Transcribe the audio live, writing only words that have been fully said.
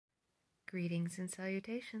Greetings and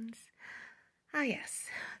salutations. Ah yes,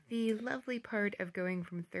 the lovely part of going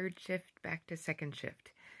from third shift back to second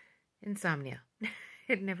shift. Insomnia.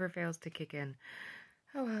 It never fails to kick in.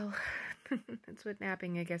 Oh well, that's what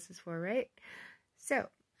napping I guess is for, right? So,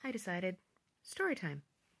 I decided, story time.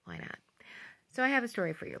 Why not? So I have a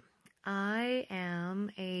story for you. I am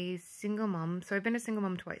a single mom, so I've been a single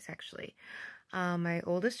mom twice actually. My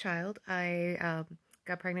oldest child, I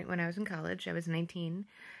got pregnant when I was in college. I was 19.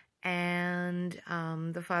 And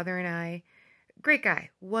the father and I, great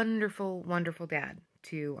guy, wonderful, wonderful dad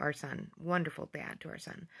to our son, wonderful dad to our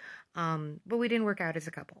son. But we didn't work out as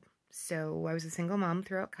a couple. So I was a single mom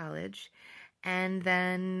throughout college and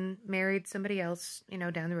then married somebody else,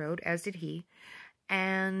 down the road, as did he.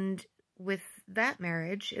 And with that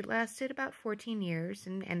marriage, it lasted about 14 years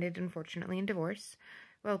and ended, unfortunately, in divorce.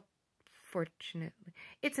 Well, fortunately,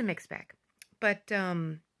 it's a mixed bag. But,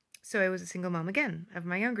 so I was a single mom again of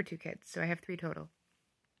my younger two kids. So I have 3 total.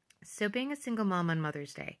 So being a single mom on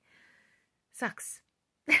Mother's Day sucks.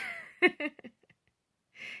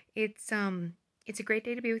 It's a great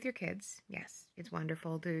day to be with your kids. Yes, it's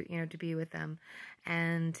wonderful to, to be with them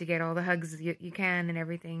and to get all the hugs you can and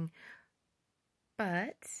everything.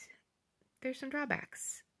 But there's some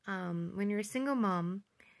drawbacks. When you're a single mom,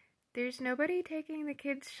 there's nobody taking the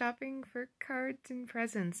kids shopping for cards and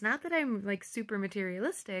presents. Not that I'm, super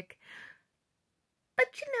materialistic, but,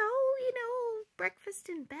 breakfast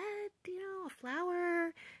in bed, a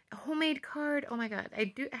flower, a homemade card. Oh, my God.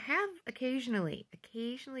 I have occasionally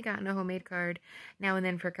gotten a homemade card now and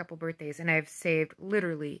then for a couple birthdays, and I've saved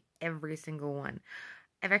literally every single one.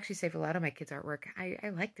 I've actually saved a lot of my kids' artwork. I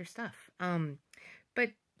like their stuff.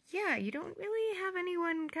 But yeah, you don't really have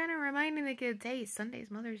anyone kind of reminding the kids, hey, Sunday's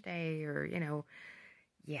Mother's Day, or,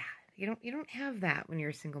 yeah, you don't have that when you're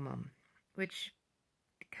a single mom, which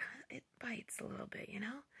it bites a little bit,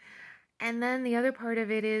 And then the other part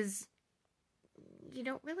of it is you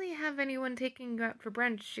don't really have anyone taking you out for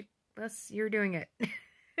brunch unless you're doing it.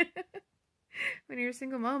 When you're a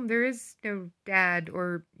single mom, there is no dad,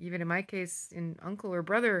 or even in my case, an uncle or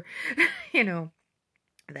brother,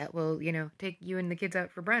 that will, take you and the kids out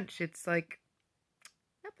for brunch. It's like,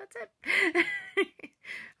 yep, that's it.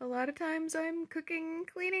 A lot of times I'm cooking,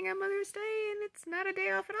 cleaning on Mother's Day, and it's not a day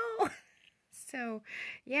off at all. So,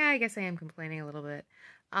 yeah, I guess I am complaining a little bit.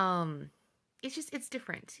 It's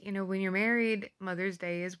different. When you're married, Mother's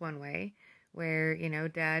Day is one way, where,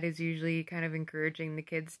 dad is usually kind of encouraging the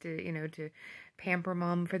kids to, to pamper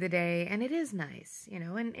mom for the day, and it is nice,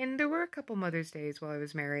 and there were a couple Mother's Days while I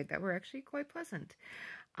was married that were actually quite pleasant.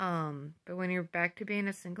 But when you're back to being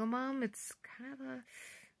a single mom, it's kind of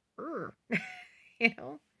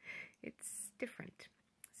it's different.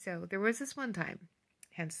 So there was this one time,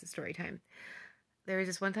 hence the story time. There was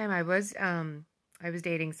this one time I was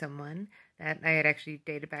dating someone that I had actually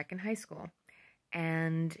dated back in high school,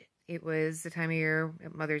 and it was the time of year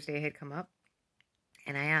Mother's Day had come up,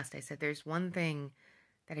 and I said, there's one thing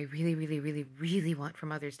that I really, really, really, really want for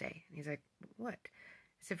Mother's Day. And he's like, what?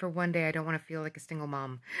 I said, for one day, I don't want to feel like a single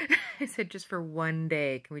mom. I said, just for one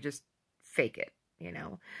day, can we just fake it,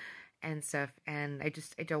 and stuff. And I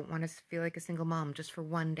don't want to feel like a single mom just for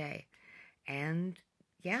one day. And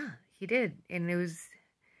yeah, he did. And it was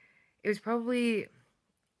probably,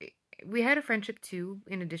 we had a friendship too,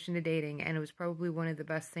 in addition to dating. And it was probably one of the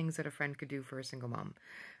best things that a friend could do for a single mom.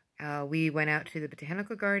 We went out to the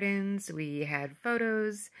botanical gardens. We had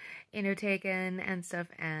photos, taken and stuff,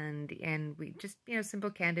 and we just,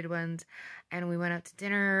 simple candid ones. And we went out to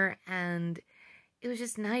dinner, and it was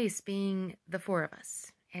just nice being the 4 of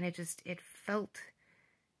us. And it felt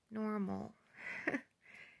normal.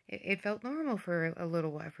 It felt normal for a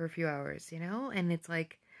little while, for a few hours, And it's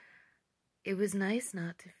like, it was nice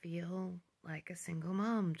not to feel like a single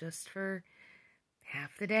mom just for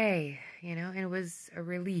half the day, and it was a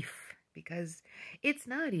relief, because it's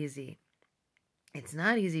not easy. It's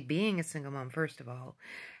not easy being a single mom, first of all,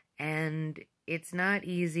 and it's not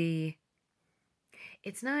easy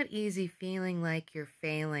feeling like you're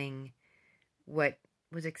failing what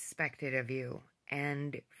was expected of you,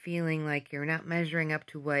 and feeling like you're not measuring up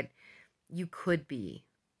to what you could be,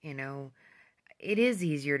 It is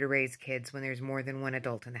easier to raise kids when there's more than one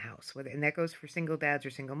adult in the house, and that goes for single dads or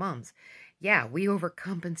single moms. Yeah, we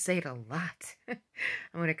overcompensate a lot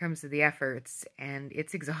when it comes to the efforts, and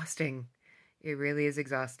it's exhausting. It really is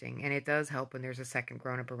exhausting, and it does help when there's a second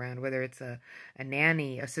grown-up around, whether it's a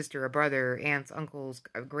nanny, a sister, a brother, aunts, uncles,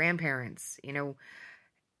 grandparents,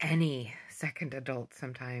 any second adult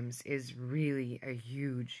sometimes is really a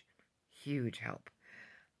huge, huge help.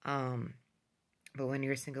 But when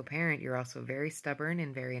you're a single parent, you're also very stubborn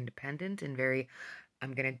and very independent and very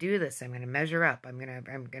I'm going to do this. I'm going to measure up. I'm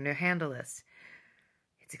going to handle this.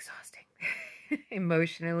 It's exhausting.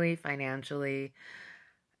 Emotionally, financially,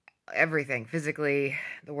 everything, physically,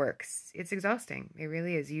 the works. It's exhausting. It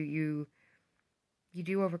really is. You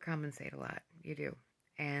do overcompensate a lot. You do.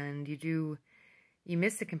 And you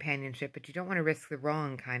miss the companionship, but you don't want to risk the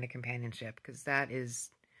wrong kind of companionship, because that is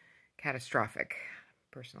catastrophic.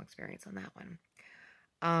 Personal experience on that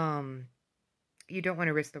one. You don't want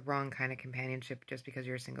to risk the wrong kind of companionship just because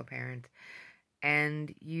you're a single parent.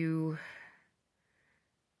 And you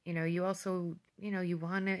also, you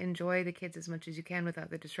want to enjoy the kids as much as you can without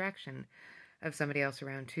the distraction of somebody else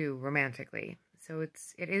around too, romantically. So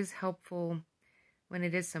it is helpful when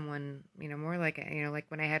it is someone, more like, like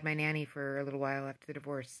when I had my nanny for a little while after the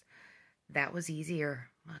divorce. That was easier,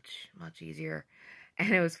 much, much easier.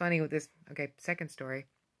 And it was funny with this, second story.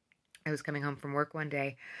 I was coming home from work one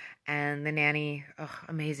day, and the nanny,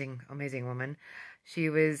 amazing, amazing woman. She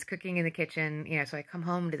was cooking in the kitchen, so I come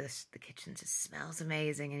home to this, the kitchen just smells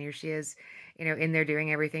amazing, and here she is, in there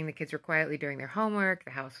doing everything. The kids were quietly doing their homework.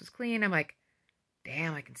 The house was clean. I'm like,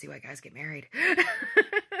 damn, I can see why guys get married.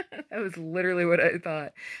 That was literally what I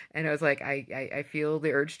thought. And I was like, I feel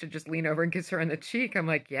the urge to just lean over and kiss her on the cheek. I'm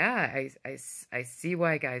like, yeah, I see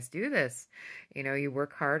why guys do this. You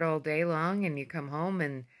work hard all day long, and you come home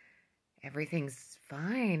and everything's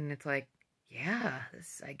fine. It's like, yeah,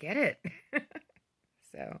 I get it.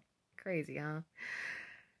 So crazy,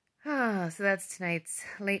 huh? So that's tonight's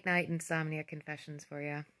late night insomnia confessions for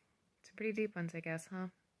you. Some pretty deep ones, I guess, huh?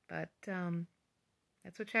 But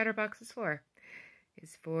that's what Chatterbox is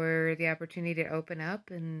for the opportunity to open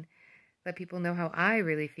up and let people know how I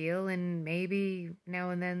really feel. And maybe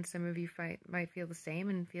now and then some of you might feel the same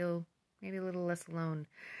and feel maybe a little less alone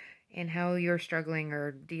in how you're struggling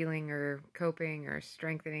or dealing or coping or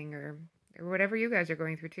strengthening or whatever you guys are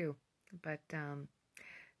going through too. But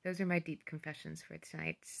those are my deep confessions for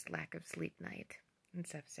tonight's lack of sleep night and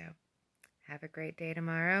stuff. So have a great day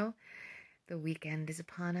tomorrow. The weekend is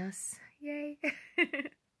upon us. Yay.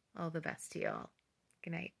 All the best to you all.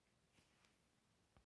 Good night.